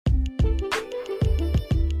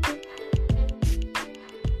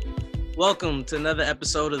Welcome to another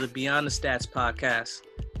episode of the Beyond the Stats podcast.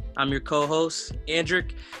 I'm your co-host,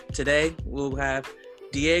 Andrick. Today, we'll have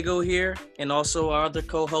Diego here and also our other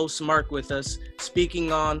co-host, Mark, with us,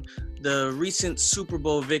 speaking on the recent Super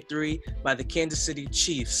Bowl victory by the Kansas City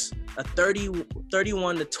Chiefs, a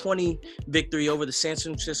 31-20 victory over the San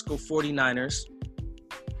Francisco 49ers,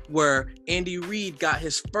 where Andy Reid got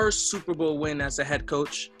his first Super Bowl win as a head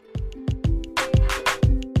coach.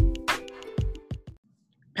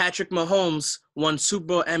 Patrick Mahomes won Super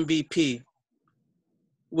Bowl MVP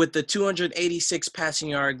with the 286 passing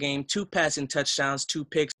yard game, 2 passing touchdowns, 2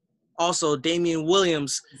 picks. Also, Damian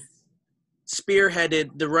Williams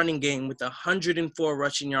spearheaded the running game with 104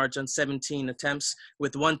 rushing yards on 17 attempts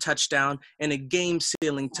with 1 touchdown and a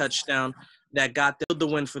game-sealing touchdown that got the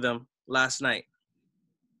win for them last night.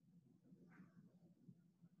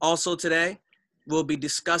 Also today, we'll be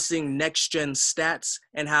discussing next-gen stats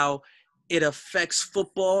and how it affects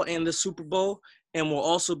football and the Super Bowl, and we'll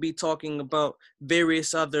also be talking about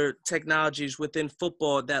various other technologies within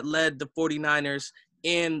football that led the 49ers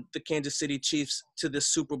and the Kansas City Chiefs to the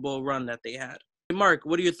Super Bowl run that they had. Mark,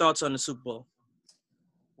 what are your thoughts on the Super Bowl?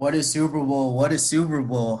 What a Super Bowl. What a Super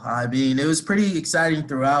Bowl. I mean, it was pretty exciting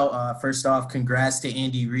throughout. First off, congrats to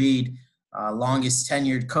Andy Reid, longest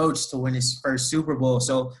tenured coach to win his first Super Bowl.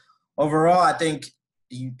 So overall, I think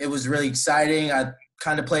it was really exciting. I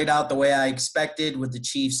kind of played out the way I expected with the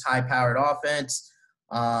Chiefs' high-powered offense.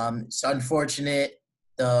 It's unfortunate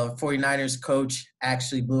the 49ers coach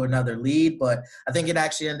actually blew another lead, but I think it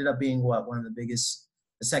actually ended up being, the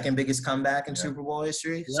second biggest comeback in Super Bowl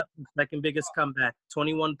history? Yep, second biggest comeback,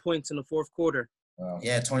 21 points in the fourth quarter. Wow.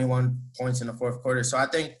 Yeah, 21 points in the fourth quarter. So I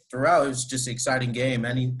think throughout it was just an exciting game.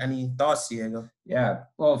 Any thoughts, Diego? Yeah,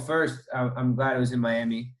 well, first, I'm glad it was in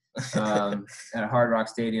Miami. At Hard Rock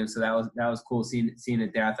Stadium, so that was cool seeing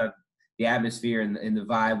it there. I thought the atmosphere and the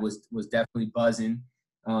vibe was definitely buzzing.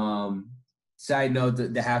 Side note,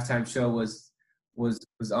 the halftime show was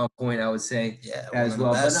on point, I would say, as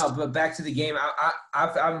well. But back to the game,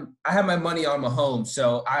 I have my money on Mahomes,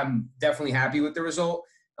 so I'm definitely happy with the result.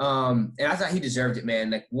 And I thought he deserved it,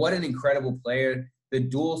 man. Like, what an incredible player! The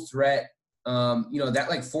dual threat, that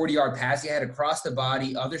like 40-yard pass he had across the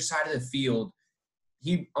body, other side of the field.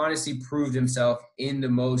 He honestly proved himself in the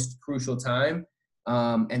most crucial time.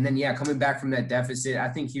 And then, coming back from that deficit, I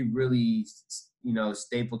think he really,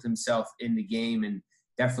 stapled himself in the game and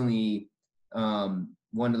definitely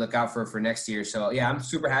one to look out for next year. So, I'm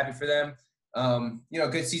super happy for them.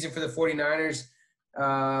 Good season for the 49ers.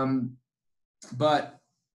 But,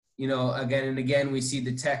 again and again, we see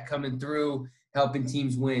the tech coming through, helping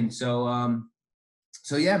teams win. So,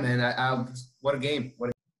 man, what a game.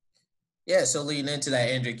 Yeah, so leading into that,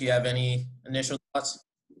 Andrick, you have any initial thoughts?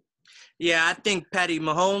 Yeah, I think Patty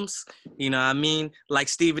Mahomes, like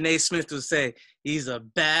Stephen A. Smith would say, he's a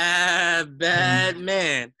bad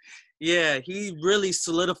man. Yeah, he really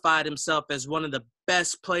solidified himself as one of the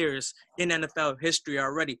best players in NFL history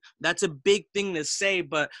already. That's a big thing to say,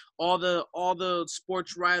 but all the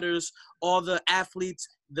sports writers, all the athletes,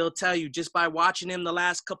 they'll tell you just by watching him the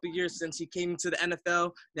last couple of years since he came into the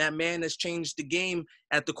NFL, that man has changed the game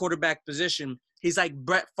at the quarterback position. He's like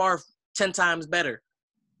Brett Favre 10 times better.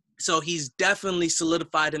 So he's definitely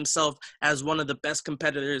solidified himself as one of the best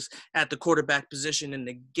competitors at the quarterback position in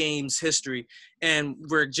the game's history. And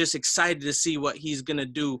we're just excited to see what he's going to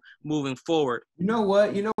do moving forward. You know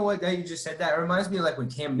what? That you just said that. It reminds me of like when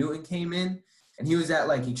Cam Newton came in and he was that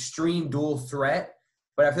like extreme dual threat.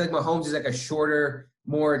 But I feel like Mahomes is like a shorter,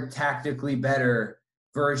 more tactically better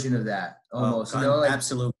version of that almost.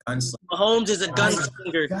 Absolute gunslinger. Mahomes is a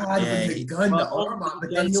gunslinger. God, with the gun, the arm on, but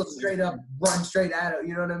then he'll straight up run straight at it.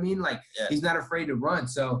 You know what I mean? Like, he's not afraid to run.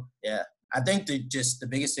 So, I think the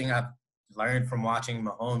biggest thing I've learned from watching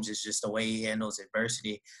Mahomes is just the way he handles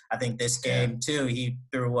adversity. I think this game, too, he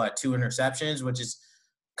threw, 2 interceptions, which is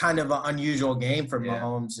kind of an unusual game for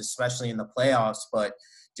Mahomes, especially in the playoffs. But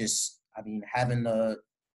just, having the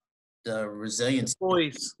resilience,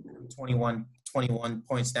 poise, 21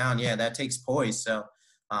 points down, that takes poise. So,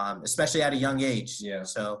 especially at a young age. Yeah.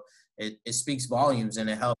 So it speaks volumes, and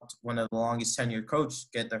it helped one of the longest tenured coaches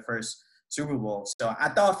get their first Super Bowl. So I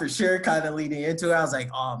thought for sure, kind of leading into it, I was like,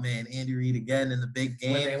 oh man, Andy Reid again in the big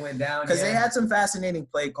game. When they went down, because they had some fascinating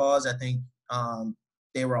play calls. I think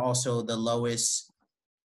they were also the lowest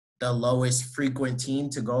frequent team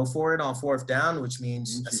to go for it on fourth down, which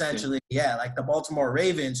means essentially, like the Baltimore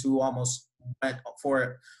Ravens, who almost went for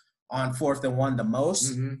it on 4th and 1 the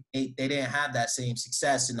most. Mm-hmm. They didn't have that same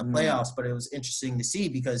success in the playoffs, but it was interesting to see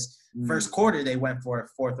because first quarter they went for it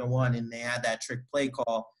 4th and 1 and they had that trick play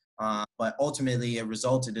call But ultimately it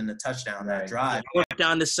resulted in a touchdown, that drive. Fourth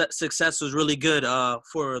down to success was really good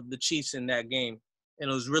for the Chiefs in that game. And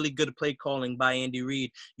it was really good play calling by Andy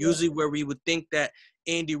Reid. Usually where we would think that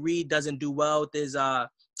Andy Reid doesn't do well with his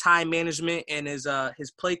time management and his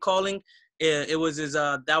play calling, it was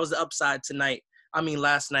that was the upside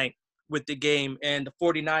last night with the game. And the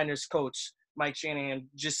 49ers coach, Mike Shanahan,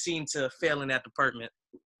 just seemed to fail in that department.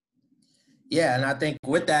 Yeah, and I think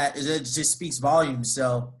with that, it just speaks volumes.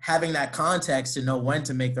 So having that context to know when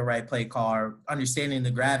to make the right play call, or understanding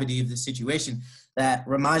the gravity of the situation, that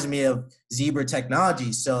reminds me of Zebra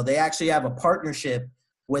Technologies. So they actually have a partnership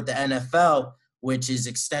with the NFL, which is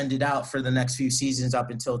extended out for the next few seasons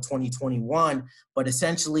up until 2021. But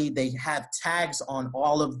essentially, they have tags on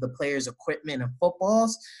all of the players' equipment and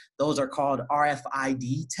footballs. Those are called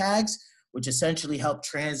RFID tags, which essentially help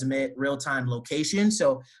transmit real-time location.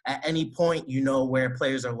 So at any point, you know where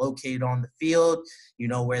players are located on the field, you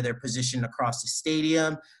know where they're positioned across the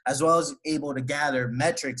stadium, as well as able to gather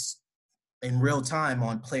metrics in real time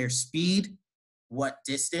on player speed, what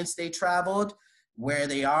distance they traveled, where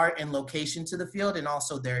they are in location to the field, and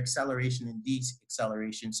also their acceleration and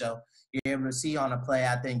deceleration. So you're able to see on a play,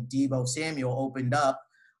 I think Deebo Samuel opened up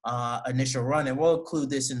initial run, and we'll include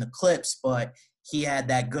this in the clips, but he had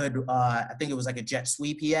that good, I think it was like a jet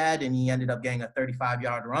sweep he had, and he ended up getting a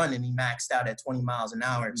 35-yard run, and he maxed out at 20 miles an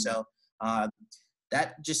hour. So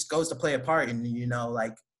that just goes to play a part in, you know,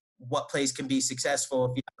 like what plays can be successful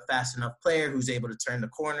if you have a fast enough player who's able to turn the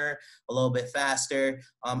corner a little bit faster.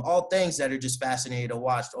 All things that are just fascinating to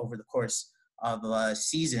watch over the course of the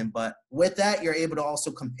season. But with that, you're able to also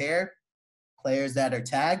compare players that are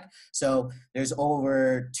tagged. So there's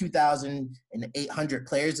over 2,800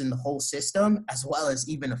 players in the whole system, as well as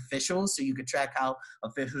even officials. So you can track how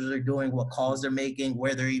officials are doing, what calls they're making,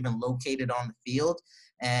 where they're even located on the field.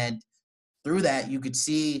 And through that, you could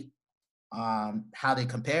see how they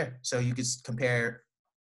compare. So you could compare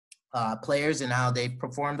players and how they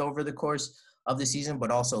performed over the course of the season,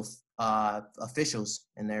 but also officials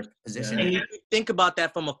in their position. And you think about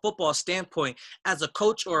that from a football standpoint, as a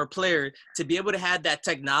coach or a player, to be able to have that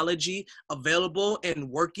technology available and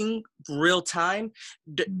working real time,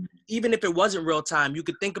 even if it wasn't real time, you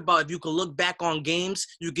could think about, if you could look back on games,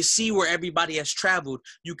 you could see where everybody has traveled.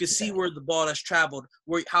 You could see where the ball has traveled,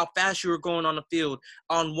 how fast you were going on the field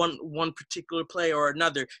on one particular play or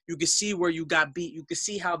another. You could see where you got beat. You could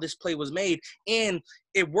see how this play was made. And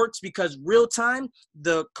it works because real time,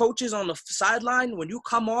 the coaches on the sideline, when you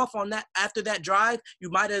come off on that after that drive, you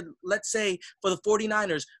might have, let's say for the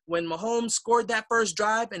 49ers, when Mahomes scored that first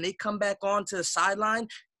drive and they come back onto the sideline,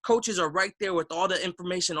 coaches are right there with all the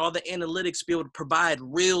information, all the analytics to be able to provide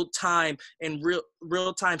real time and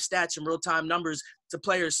real time stats and real time numbers to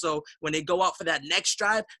players. So when they go out for that next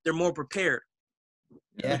drive, they're more prepared.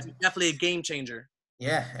 Yeah, it's definitely a game changer.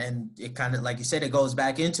 Yeah, and it kind of, like you said, it goes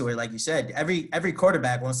back into it. Like you said, every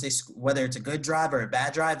quarterback, once they, whether it's a good drive or a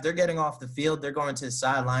bad drive, they're getting off the field, they're going to the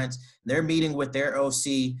sidelines, they're meeting with their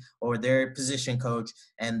OC or their position coach,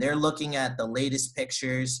 and they're looking at the latest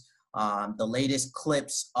pictures, the latest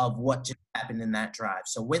clips of what just happened in that drive.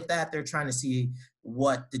 So with that, they're trying to see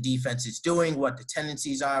what the defense is doing, what the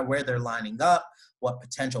tendencies are, where they're lining up, what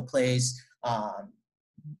potential plays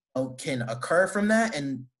can occur from that.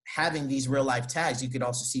 And having these real life tags, you could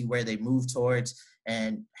also see where they move towards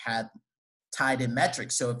and have tied in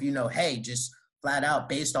metrics. So if you know, hey, just flat out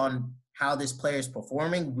based on how this player is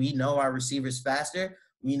performing, we know our receiver's faster,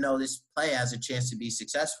 we know this play has a chance to be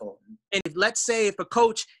successful. And let's say if a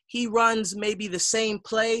coach, he runs maybe the same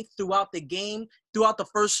play throughout the game, throughout the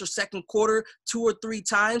first or second quarter, 2 or 3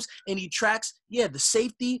 times, and he tracks, the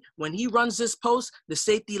safety, when he runs this post, the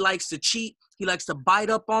safety likes to cheat. He likes to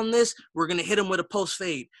bite up on this. We're going to hit him with a post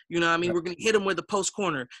fade. You know what I mean? We're going to hit him with a post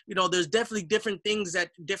corner. You know, there's definitely different things,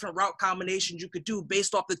 different route combinations you could do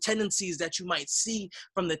based off the tendencies that you might see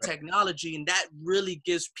from the technology. And that really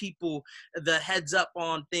gives people the heads up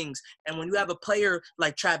on things. And when you have a player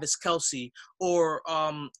like Travis Kelce or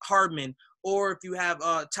Hardman, or if you have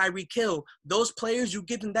Tyreek Hill, those players, you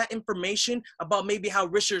give them that information about maybe how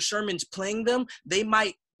Richard Sherman's playing them, they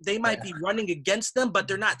might be running against them, but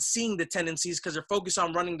they're not seeing the tendencies because they're focused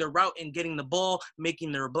on running their route and getting the ball,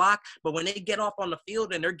 making their block. But when they get off on the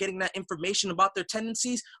field and they're getting that information about their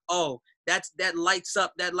tendencies, that lights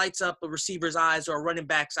up a receiver's eyes or a running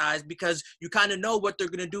back's eyes, because you kind of know what they're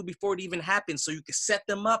going to do before it even happens. So you can set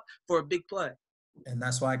them up for a big play. And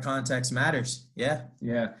that's why context matters. Yeah.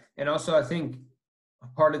 And also, I think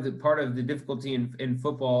part of the difficulty in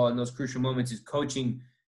football in those crucial moments is coaching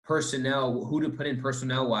personnel, who to put in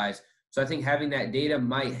personnel wise. So I think having that data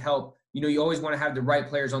might help. You know, you always want to have the right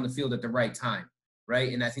players on the field at the right time,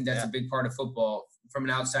 right? And I think that's a big part of football. From an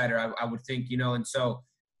outsider, I would think, and so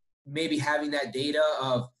maybe having that data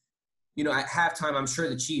of, at halftime, I'm sure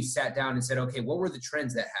the Chiefs sat down and said, okay, what were the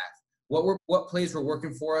trends that half? What plays were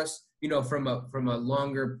working for us? From a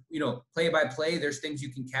longer, play by play, there's things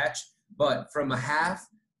you can catch, but from a half,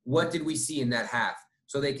 what did we see in that half?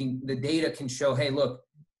 So the data can show, hey, look,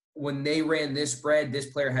 when they ran this spread, this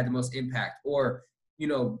player had the most impact. Or,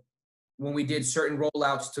 when we did certain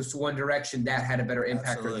rollouts to one direction, that had a better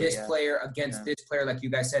impact. Absolutely, or this player against this player, like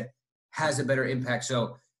you guys said, has a better impact.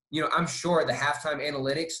 So, I'm sure the halftime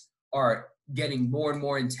analytics are getting more and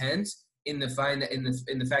more intense in the fact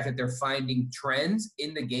that they're finding trends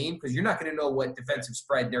in the game, because you're not going to know what defensive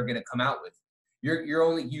spread they're going to come out with.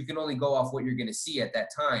 You can only go off what you're going to see at that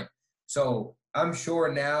time. So I'm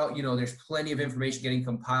sure now, there's plenty of information getting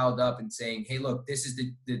compiled up and saying, hey, look, this is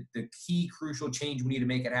the key crucial change we need to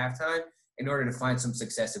make at halftime in order to find some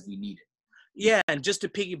success if we need it. Yeah, and just to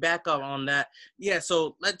piggyback up on that,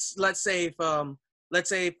 so let's say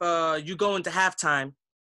if you go into halftime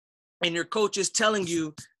and your coach is telling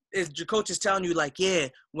you, like,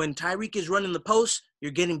 when Tyreek is running the post,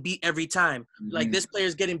 you're getting beat every time. Mm-hmm. Like, this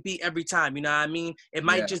player's getting beat every time. You know what I mean? It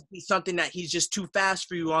might just be something that he's just too fast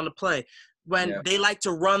for you on the play. When they like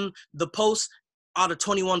to run the post out of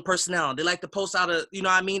 21 personnel. They like to post out of,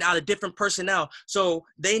 out of different personnel. So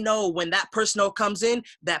they know when that personnel comes in,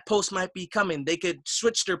 that post might be coming. They could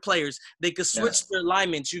switch their players. They could switch their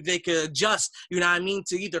alignments. They could adjust, to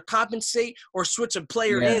either compensate or switch a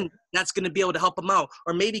player in that's going to be able to help him out.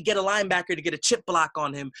 Or maybe get a linebacker to get a chip block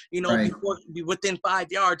on him, before be within 5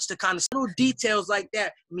 yards, to kind of little details like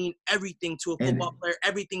that mean everything to a football player,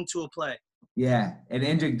 everything to a play. Yeah. And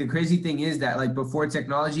Andrew, the crazy thing is that, like, before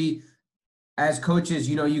technology, as coaches,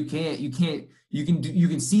 you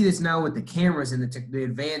can see this now with the cameras and the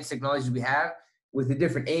advanced technologies we have, with the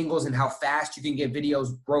different angles and how fast you can get videos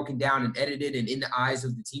broken down and edited and in the eyes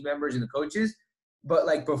of the team members and the coaches. But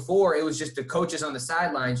like before, it was just the coaches on the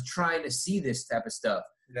sidelines trying to see this type of stuff.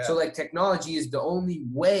 Yeah. So like technology is the only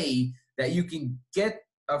way that you can get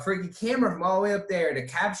a freaking camera from all the way up there to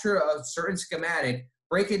capture a certain schematic,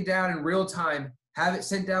 break it down in real time, have it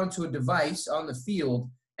sent down to a device on the field,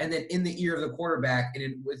 and then in the ear of the quarterback,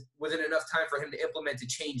 and within enough time for him to implement a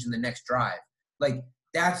change in the next drive. Like,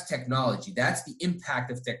 that's technology. That's the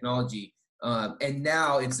impact of technology. And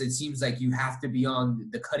now it seems like you have to be on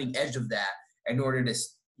the cutting edge of that in order to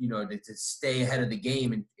stay ahead of the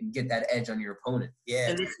game and get that edge on your opponent.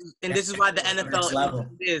 Yeah. And this is why the NFL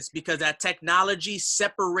is, because that technology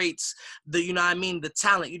separates the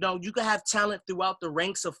talent. You can have talent throughout the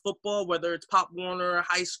ranks of football, whether it's Pop Warner,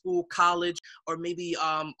 high school, college, or maybe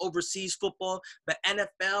overseas football. The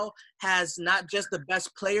NFL has not just the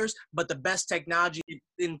best players, but the best technology.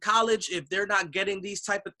 In college, if they're not getting these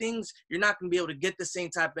type of things, you're not going to be able to get the same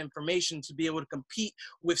type of information to be able to compete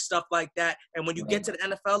with stuff like that. And when you get to the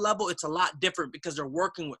NFL level, it's a lot different, because they're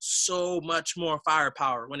working with so much more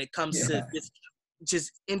firepower when it comes to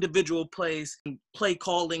just individual plays, play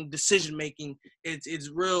calling, decision making. It's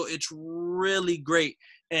really great.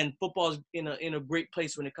 And football is in a great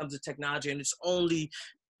place when it comes to technology, and it's only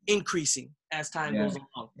increasing as time goes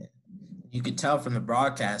along. Yeah. You could tell from the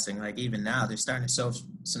broadcasting, like even now, they're starting to show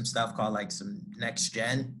some stuff called like some next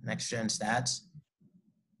gen stats.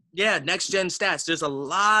 Yeah, next gen stats. There's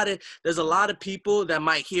a lot of people that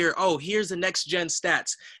might hear, oh, here's the next gen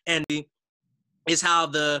stats, and is how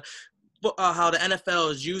the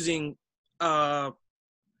NFL is using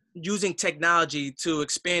technology to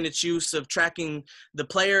expand its use of tracking the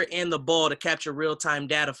player and the ball to capture real-time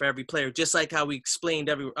data for every player, just like how we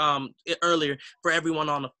explained earlier for everyone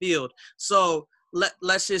on the field. So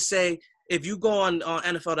let's just say if you go on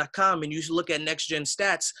NFL.com and you look at next-gen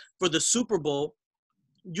stats for the Super Bowl,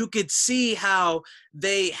 you could see how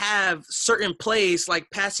they have certain plays like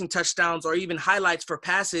passing touchdowns or even highlights for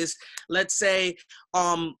passes. Let's say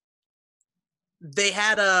they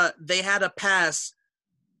had a pass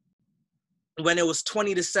when it was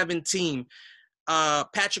 20-17.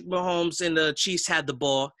 Patrick Mahomes and the Chiefs had the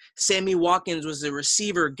ball. Sammy Watkins was the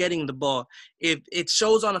receiver getting the ball. It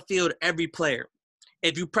shows on the field every player.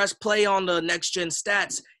 If you press play on the next gen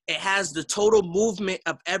stats, it has the total movement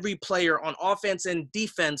of every player on offense and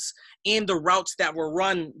defense, and the routes that were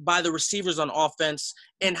run by the receivers on offense,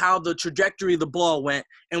 and how the trajectory of the ball went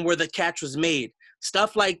and where the catch was made.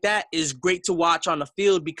 Stuff like that is great to watch on the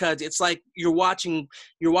field, because it's like you're watching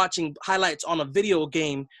highlights on a video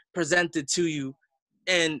game presented to you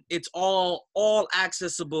and it's all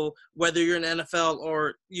accessible, whether you're in the NFL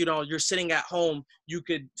or, you know, you're sitting at home. You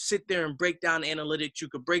could sit there and break down analytics. You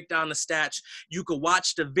could break down the stats. You could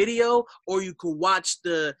watch the video, or you could watch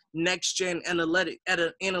the next gen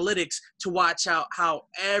analytics to watch how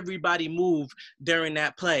everybody moved during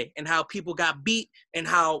that play and how people got beat and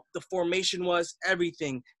how the formation was.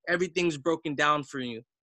 Everything's broken down for you.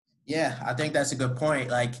 Yeah, I think that's a good point.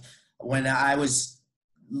 Like when I was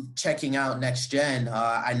checking out Next Gen,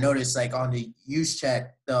 I noticed like on the use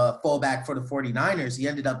check, the fullback for the 49ers, he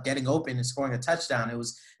ended up getting open and scoring a touchdown. It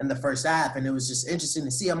was in the first half, and it was just interesting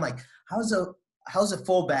to see. I'm like, how's a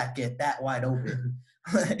fullback get that wide open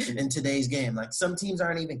in today's game? Like some teams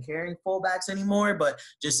aren't even carrying fullbacks anymore, but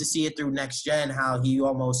just to see it through Next Gen, how he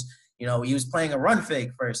almost, you know, he was playing a run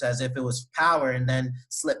fake first as if it was power and then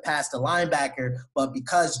slipped past the linebacker. But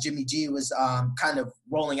because Jimmy G was kind of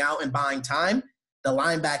rolling out and buying time, the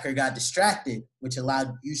linebacker got distracted, which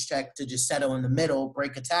allowed Juszczyk to just settle in the middle,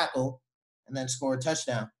 break a tackle, and then score a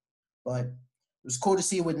touchdown. But it was cool to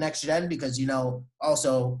see with Next Gen because, you know,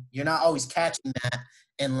 also you're not always catching that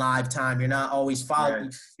in live time. You're not always following.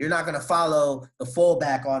 Right. You're not going to follow the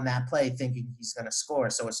fullback on that play thinking he's going to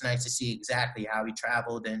score. So it's nice to see exactly how he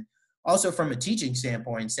traveled, and also from a teaching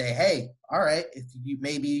standpoint, say, hey, all right, if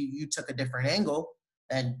you took a different angle,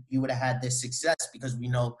 and you would have had this success, because we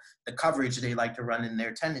know the coverage they like to run in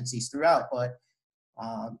their tendencies throughout. But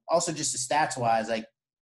also just the stats-wise, like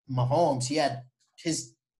Mahomes,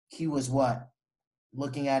 he was what?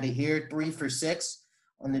 Looking at it here, 3 for 6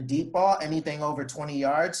 on the deep ball, anything over 20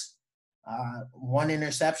 yards, 1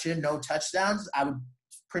 interception, no touchdowns. I was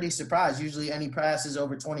pretty surprised. Usually any passes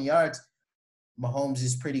over 20 yards, Mahomes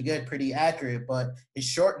is pretty good, pretty accurate. But his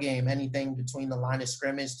short game, anything between the line of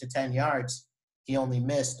scrimmage to 10 yards, he only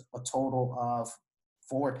missed a total of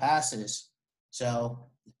 4 passes. So,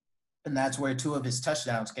 and that's where 2 of his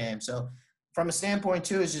touchdowns came. So from a standpoint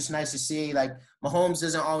too, it's just nice to see, like, Mahomes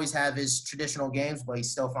doesn't always have his traditional games, but he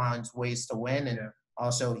still finds ways to win. And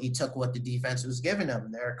also he took what the defense was giving him.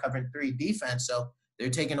 They're covering 3 defense, so they're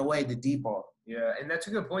taking away the deep ball. Yeah, and that's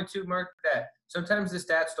a good point too, Mark, that sometimes the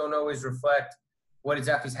stats don't always reflect what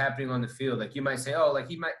exactly is happening on the field. Like you might say, oh, like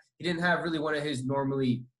he didn't have really one of his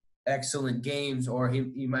normally excellent games, or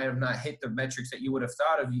he might have not hit the metrics that you would have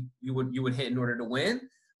thought of you would hit in order to win.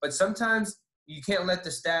 But sometimes you can't let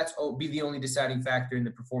the stats be the only deciding factor in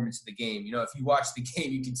the performance of the game. You know, if you watch the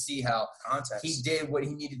game, you can see how he did what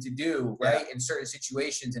he needed to do, right, in certain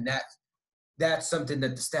situations, and that's something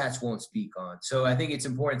that the stats won't speak on. So I think it's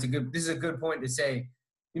important. This is a good point to say,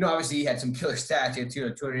 you know, obviously he had some killer stats. He had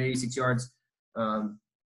 286 yards,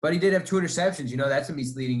 but he did have 2 interceptions. You know, that's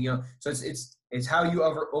misleading. You know, so it's how you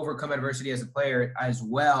overcome adversity as a player, as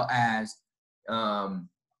well as,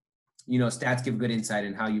 you know, stats give good insight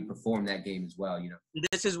in how you perform that game as well, you know.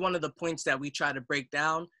 This is one of the points that we try to break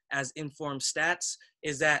down as Informed Stats,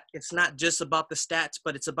 is that it's not just about the stats,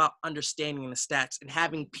 but it's about understanding the stats and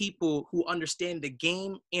having people who understand the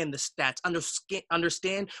game and the stats,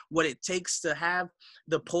 understand what it takes to have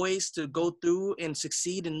the poise to go through and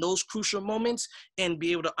succeed in those crucial moments, and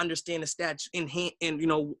be able to understand the stats and you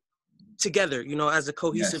know, together, you know, as a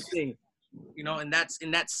cohesive thing, you know, and that's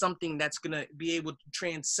something that's going to be able to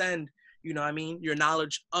transcend, you know what I mean, your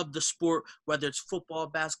knowledge of the sport, whether it's football,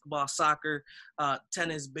 basketball, soccer,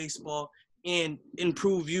 tennis, baseball, and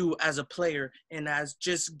improve you as a player, and as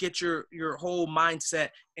just get your whole mindset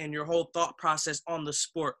and your whole thought process on the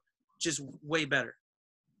sport just way better.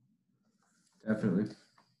 Definitely.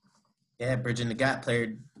 Yeah, bridging the gap,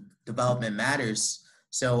 player development matters.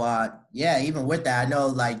 So, even with that, I know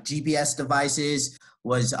like GPS devices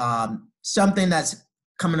was something that's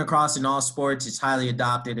coming across in all sports. It's highly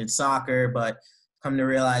adopted in soccer, but come to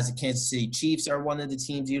realize the Kansas City Chiefs are one of the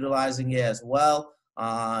teams utilizing it as well.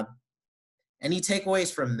 Any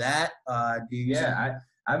takeaways from that?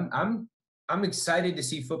 I'm excited to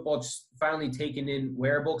see football just finally taking in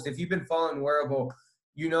wearable, because if you've been following wearable,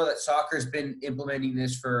 you know that soccer's been implementing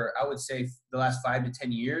this for, I would say, the last 5 to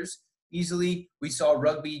 10 years. Easily. We saw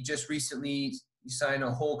rugby just recently sign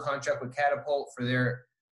a whole contract with Catapult for their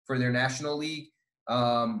national league,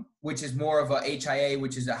 which is more of a HIA,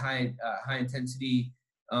 which is a high intensity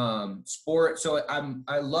sport. So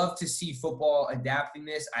I love to see football adapting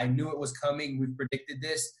this. I knew it was coming. We predicted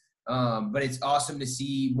this, but it's awesome to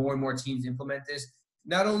see more and more teams implement this.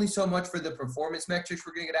 Not only so much for the performance metrics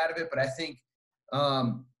we're going to get out of it, but I think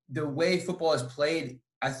the way football is played,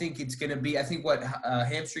 I think it's going to be,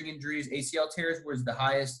 hamstring injuries, ACL tears was the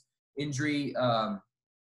highest injury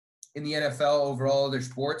in the NFL overall of their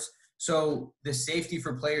sports. So the safety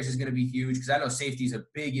for players is going to be huge, because I know safety is a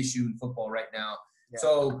big issue in football right now. Yeah.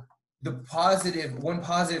 So one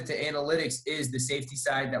positive to analytics is the safety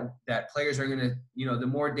side that players are going to, the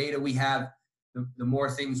more data we have, the more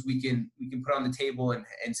things we can put on the table and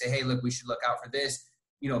say, hey, look, we should look out for this.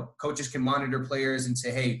 Coaches can monitor players and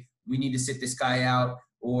say, hey, we need to sit this guy out,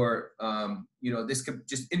 or, this could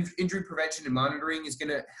just injury prevention and monitoring is going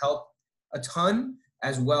to help a ton,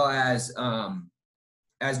 as well as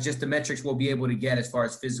just the metrics we'll be able to get as far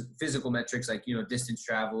as physical metrics, like, distance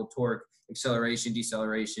travel, torque, acceleration,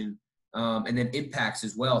 deceleration, and then impacts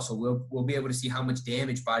as well. So we'll be able to see how much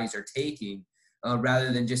damage bodies are taking,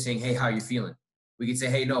 rather than just saying, hey, how are you feeling? We can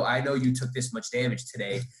say, hey, no, I know you took this much damage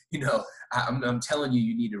today. I'm telling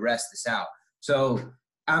you need to rest this out. So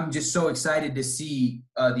I'm just so excited to see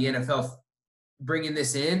the NFL bringing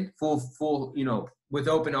this in full, with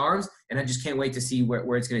open arms. And I just can't wait to see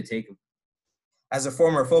where it's going to take them. As a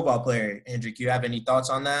former football player, Andrew, do you have any thoughts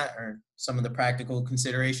on that or some of the practical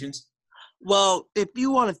considerations? Well, if you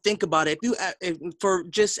want to think about it, if for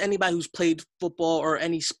just anybody who's played football or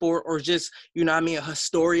any sport, or just, a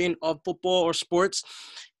historian of football or sports,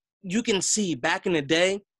 you can see back in the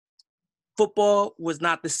day, football was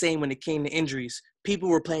not the same when it came to injuries. People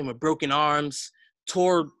were playing with broken arms,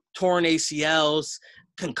 torn ACLs,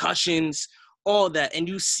 concussions, all that. And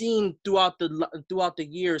you've seen throughout the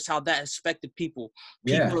years how that has affected people.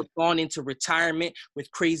 People have gone into retirement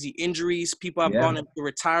with crazy injuries. People have gone into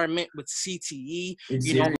retirement with CTE.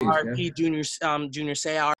 RP Junior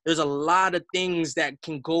Seau. There's a lot of things that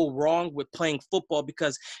can go wrong with playing football,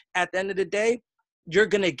 because at the end of the day, you're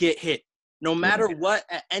going to get hit. No matter what,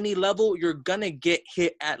 at any level, you're going to get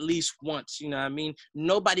hit at least once,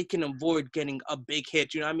 Nobody can avoid getting a big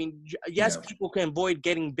hit, Yes, people can avoid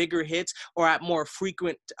getting bigger hits or at more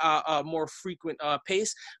frequent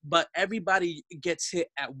pace, but everybody gets hit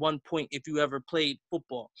at one point if you ever played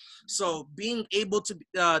football. So being able to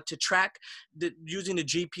track using the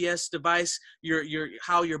GPS device,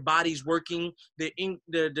 how your body's working,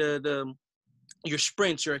 your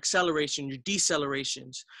sprints, your acceleration, your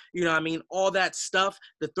decelerations, all that stuff,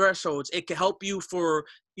 the thresholds, it can help you for,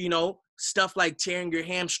 stuff like tearing your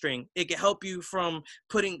hamstring. It can help you from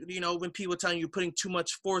putting, when people tell you putting too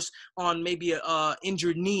much force on maybe a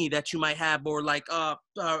injured knee that you might have, or like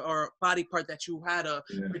or body part that you had a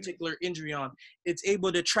particular injury on. It's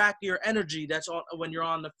able to track your energy that's on when you're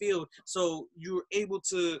on the field, so you're able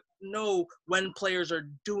to know when players are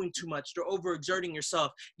doing too much, they're overexerting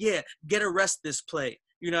yourself. Get a rest this play.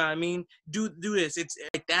 Do this. It's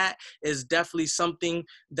like that is definitely something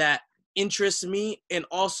that interests me and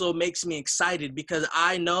also makes me excited, because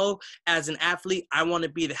I know as an athlete, I want to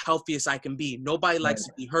be the healthiest I can be. Nobody likes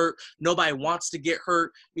to be hurt. Nobody wants to get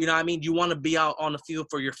hurt. You want to be out on the field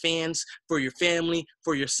for your fans, for your family,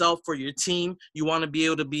 for yourself, for your team. You want to be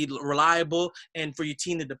able to be reliable and for your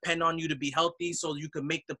team to depend on you to be healthy, so you can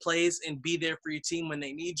make the plays and be there for your team when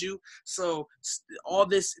they need you. So all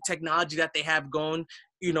this technology that they have going,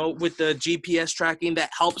 with the GPS tracking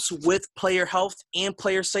that helps with player health and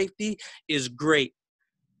player safety is great.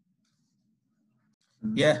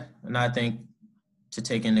 Yeah, and I think to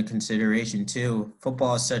take into consideration too,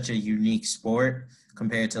 football is such a unique sport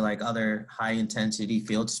compared to like other high intensity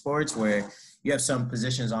field sports, where you have some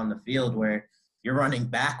positions on the field where you're running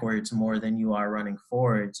backwards more than you are running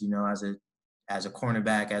forwards. As a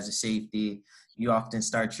cornerback, as a safety, you often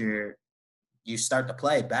start the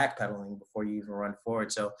play backpedaling before you even run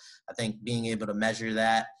forward. So I think being able to measure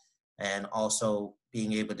that and also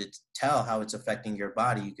being able to tell how it's affecting your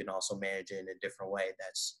body, you can also manage it in a different way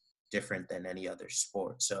that's different than any other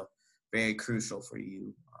sport. So very crucial for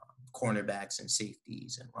you, cornerbacks and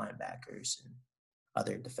safeties and linebackers and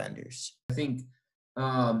other defenders. I think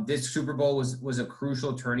this Super Bowl was a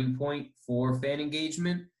crucial turning point for fan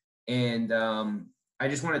engagement. And I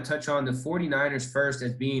just want to touch on the 49ers first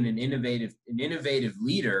as being an innovative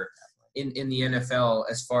leader in the NFL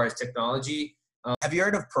as far as technology. Have you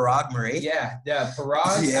heard of Parag Murray? Yeah,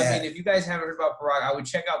 Parag. Yeah. I mean, if you guys haven't heard about Parag, I would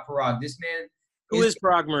check out Parag. This man. Who is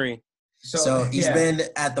Parag Murray? So he's been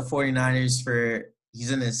at the 49ers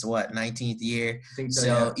he's in his, 19th year. I think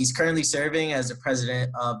so. He's currently serving as the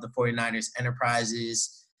president of the 49ers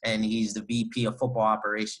Enterprises, and he's the VP of football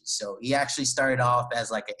operations. So he actually started off as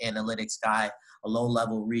like an analytics guy, a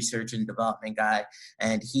low-level research and development guy,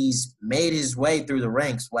 and he's made his way through the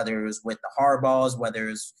ranks, whether it was with the Harbaughs, whether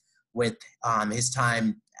it was with his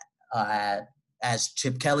time as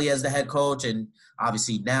Chip Kelly as the head coach, and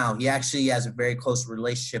obviously now he actually has a very close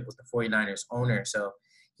relationship with the 49ers owner. So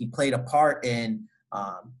he played a part in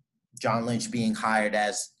John Lynch being hired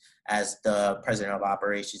as the president of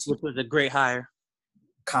operations. Which was a great hire.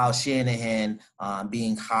 Kyle Shanahan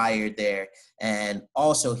being hired there. And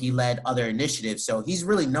also he led other initiatives. So he's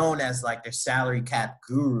really known as like their salary cap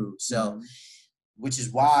guru. So, which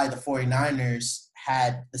is why the 49ers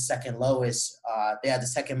had the second lowest, they had the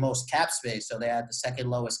second most cap space. So they had the second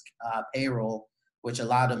lowest payroll, which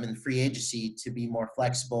allowed them in free agency to be more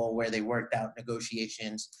flexible, where they worked out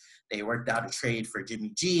negotiations. They worked out a trade for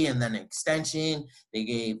Jimmy G and then an extension. They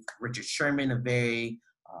gave Richard Sherman a very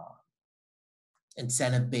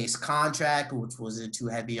incentive-based contract, which wasn't too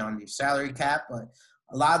heavy on your salary cap. But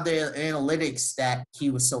a lot of the analytics that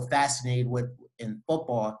he was so fascinated with in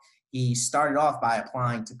football, he started off by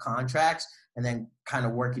applying to contracts and then kind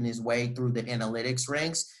of working his way through the analytics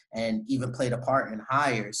ranks and even played a part in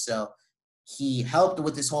hires. So he helped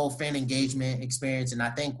with this whole fan engagement experience. And I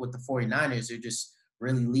think with the 49ers, they're just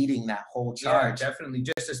really leading that whole charge. Yeah, definitely.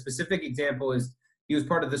 Just a specific example is he was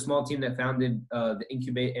part of the small team that founded the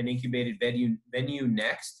incubated Venue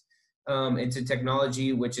Next. It's a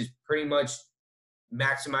technology which is pretty much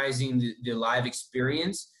maximizing the live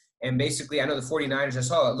experience. And basically, I know the 49ers, I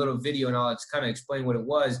saw a little video and I'll kind of explain what it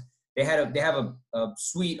was. They have a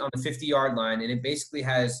suite on the 50-yard line, and it basically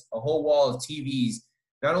has a whole wall of TVs,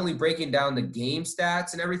 not only breaking down the game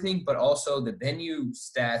stats and everything, but also the venue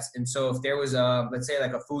stats. And so if there was let's say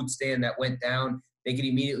like a food stand that went down, they could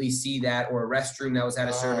immediately see that, or a restroom that was out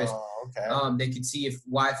of service. Okay. They could see if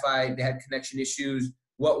Wi-Fi, they had connection issues,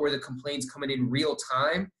 what were the complaints coming in real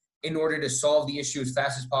time in order to solve the issue as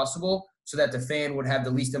fast as possible so that the fan would have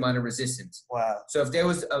the least amount of resistance. Wow. So if there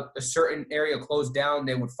was a certain area closed down,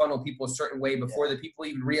 they would funnel people a certain way before the people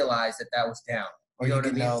even realized that was down. Or you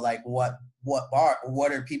can know like what bar,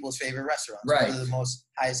 what are people's favorite restaurants? Right. What are the most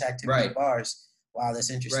highest activity bars? Wow,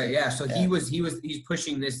 that's interesting. Right. Yeah. So he's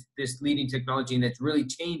pushing this leading technology, and it's really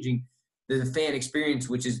changing the fan experience,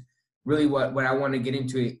 which is really what I want to get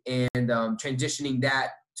into, and transitioning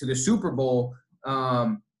that to the Super Bowl.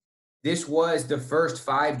 This was the first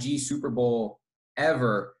 5G Super Bowl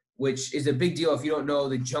ever, which is a big deal. If you don't know,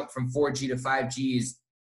 the jump from 4G to 5G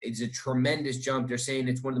is a tremendous jump. They're saying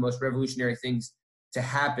it's one of the most revolutionary things to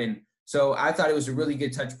happen. So I thought it was a really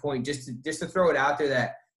good touch point just to throw it out there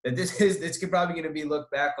that this could probably going to be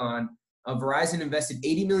looked back on. Verizon invested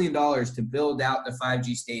 $80 million to build out the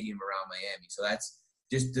 5G stadium around Miami. So that's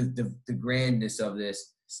just the grandness of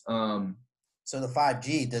this. So the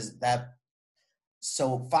 5G,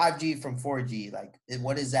 so 5G from 4G, like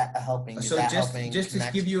what is that helping? Is that helping just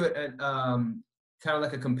to give you a kind of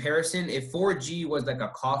like a comparison, if 4G was like a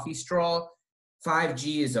coffee straw,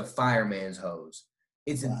 5G is a fireman's hose.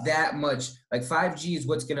 It's that much. Like 5G is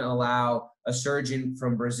what's going to allow a surgeon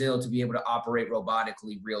from Brazil to be able to operate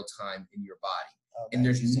robotically real time in your body. And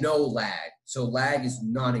there's no lag. So lag is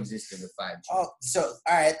non-existent with 5G. Oh, so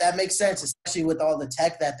all right, that makes sense, especially with all the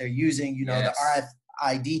tech that they're using, the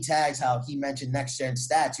RFID tags, how he mentioned next-gen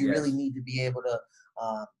stats. You really need to be able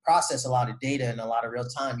to process a lot of data in a lot of real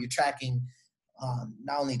time. You're tracking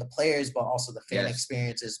not only the players, but also the fan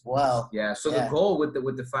experience as well. Yeah, so the goal with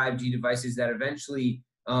the 5G device is that eventually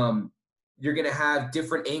you're going to have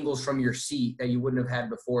different angles from your seat that you wouldn't have had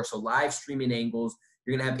before. So live streaming angles.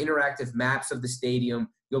 You're going to have interactive maps of the stadium.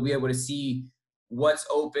 You'll be able to see what's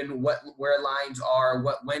open, where lines are,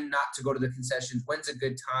 when not to go to the concessions, when's a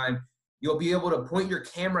good time. You'll be able to point your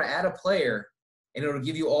camera at a player, and it'll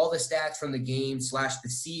give you all the stats from the game / the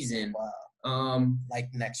season. Wow. Like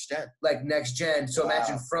next gen. So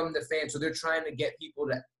imagine from the fan. So they're trying to get people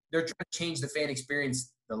they're trying to change the fan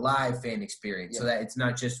experience, the live fan experience, so that it's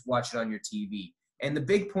not just watch it on your TV. And the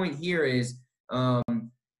big point here is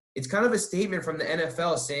it's kind of a statement from the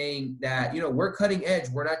NFL saying that, we're cutting edge.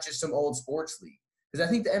 We're not just some old sports league. Because I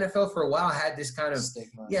think the NFL for a while had this kind of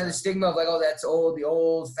stigma. The stigma of like, oh, that's old, the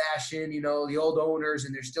old fashioned, the old owners,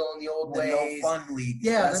 and they're still in the old ways. No fun league.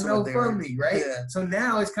 Yeah, the no fun league, right? Yeah. So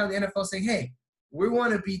now it's kind of the NFL saying, hey, we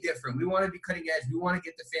want to be different. We want to be cutting edge. We want to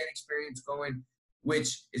get the fan experience going,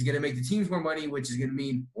 which is going to make the teams more money, which is going to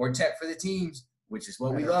mean more tech for the teams, which is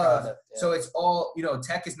what we love. So it's all,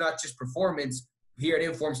 tech is not just performance. Here at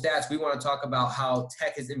Inform Stats, we want to talk about how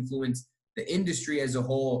tech has influenced the industry as a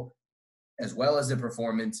whole, as well as the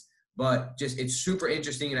performance. But just it's super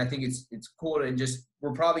interesting, and I think it's cool, and just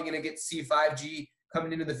we're probably going to get to see 5G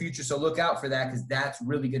coming into the future. So look out for that, because that's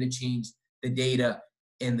really going to change the data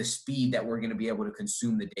and the speed that we're going to be able to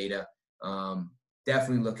consume the data.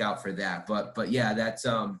 Definitely look out for that. But yeah, that's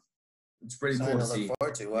It's pretty Something cool to to look see.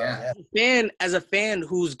 forward to. Yeah. As a fan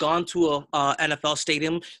who's gone to a NFL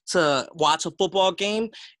stadium to watch a football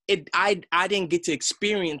game, I didn't get to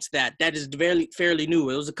experience that. That is fairly new.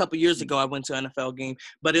 It was a couple years ago I went to an NFL game,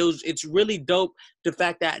 but it's really dope, the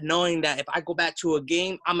fact that knowing that if I go back to a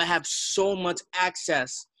game, I'm gonna have so much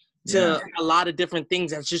access to a lot of different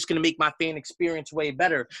things that's just gonna make my fan experience way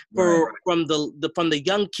better. From the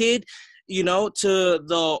young kid, you know, to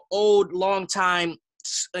the old long time,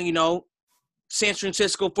 you know, San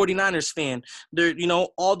Francisco 49ers fan. There, you know,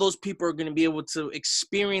 all those people are going to be able to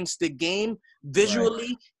experience the game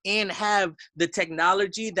visually and have the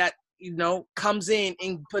technology that, you know, comes in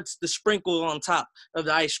and puts the sprinkle on top of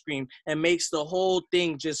the ice cream and makes the whole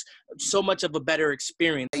thing just so much of a better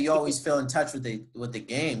experience. You always feel in touch with the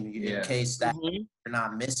game in case that you're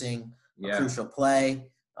not missing a crucial play.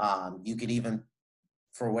 You could even,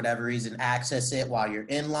 for whatever reason, access it while you're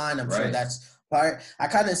in line. I'm sure that's part. I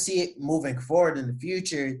kind of see it moving forward in the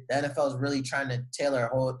future. The NFL is really trying to tailor a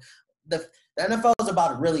whole. The NFL is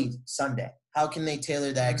about really Sunday. How can they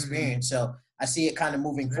tailor that experience? So I see it kind of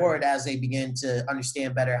moving forward as they begin to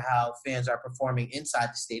understand better how fans are performing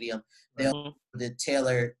inside the stadium. They'll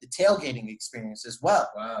tailor the tailgating experience as well,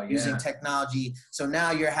 using technology. So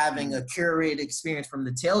now you're having a curated experience from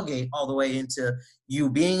the tailgate all the way into you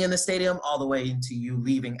being in the stadium, all the way into you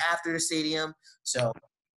leaving after the stadium. So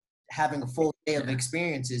having a full day of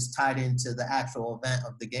experiences tied into the actual event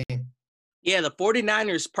of the game. Yeah, the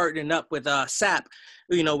 49ers partnered up with SAP,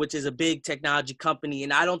 you know, which is a big technology company.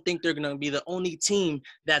 And I don't think they're going to be the only team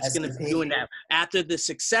that's going to be doing that. After the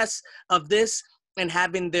success of this and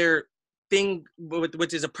having their thing,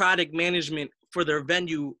 which is a product management for their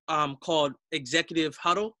venue called Executive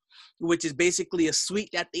Huddle, which is basically a suite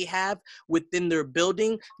that they have within their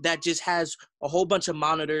building that just has a whole bunch of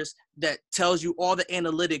monitors that tells you all the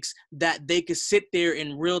analytics that they could sit there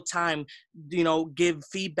in real time, you know, give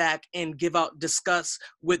feedback and discuss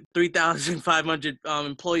with 3,500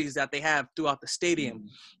 employees that they have throughout the stadium,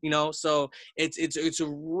 you know. So it's a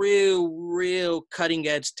real cutting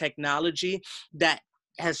edge technology that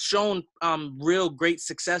has shown real great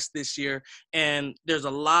success this year, and there's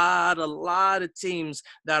a lot of teams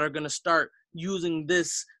that are going to start using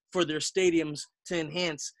this for their stadiums to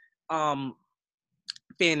enhance fan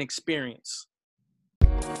experience.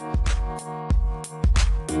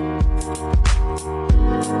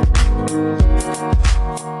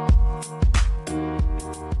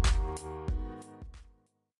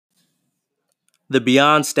 The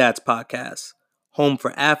Beyond Stats Podcast, home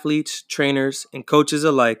for athletes, trainers, and coaches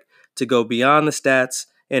alike to go beyond the stats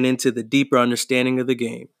and into the deeper understanding of the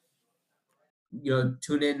game. You know,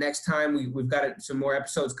 tune in next time. We've got some more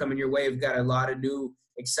episodes coming your way. We've got a lot of new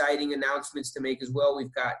exciting announcements to make as well.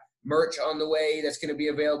 We've got merch on the way that's going to be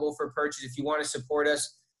available for purchase. If you want to support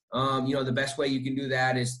us, you know, the best way you can do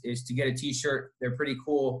that is to get a t-shirt. They're pretty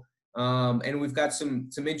cool. And we've got some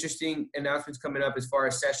interesting announcements coming up as far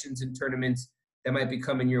as sessions and tournaments that might be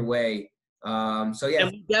coming your way. So yeah.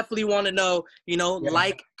 And we definitely want to know, you know,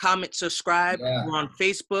 like, comment, subscribe. We're on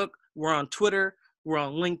Facebook. We're on Twitter. We're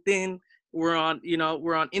on LinkedIn. We're on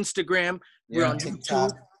Instagram. We're on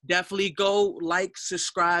TikTok. YouTube. Definitely go like,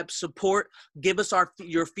 subscribe, support. Give us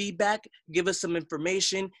your feedback. Give us some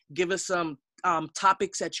information. Give us some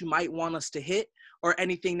topics that you might want us to hit, or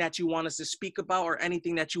anything that you want us to speak about, or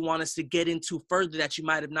anything that you want us to get into further that you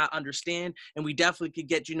might have not understand. And we definitely could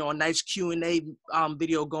get, you know, a nice Q&A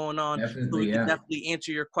video going on. Definitely, so we can definitely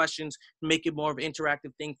answer your questions, make it more of an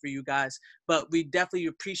interactive thing for you guys. But we definitely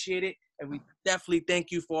appreciate it. And we definitely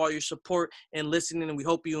thank you for all your support and listening. And we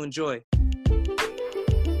hope you enjoy.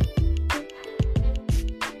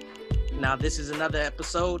 Now, this is another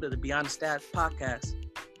episode of the Beyond the Stats Podcast.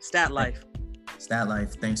 Stat Life. Stat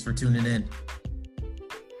Life. Thanks for tuning in.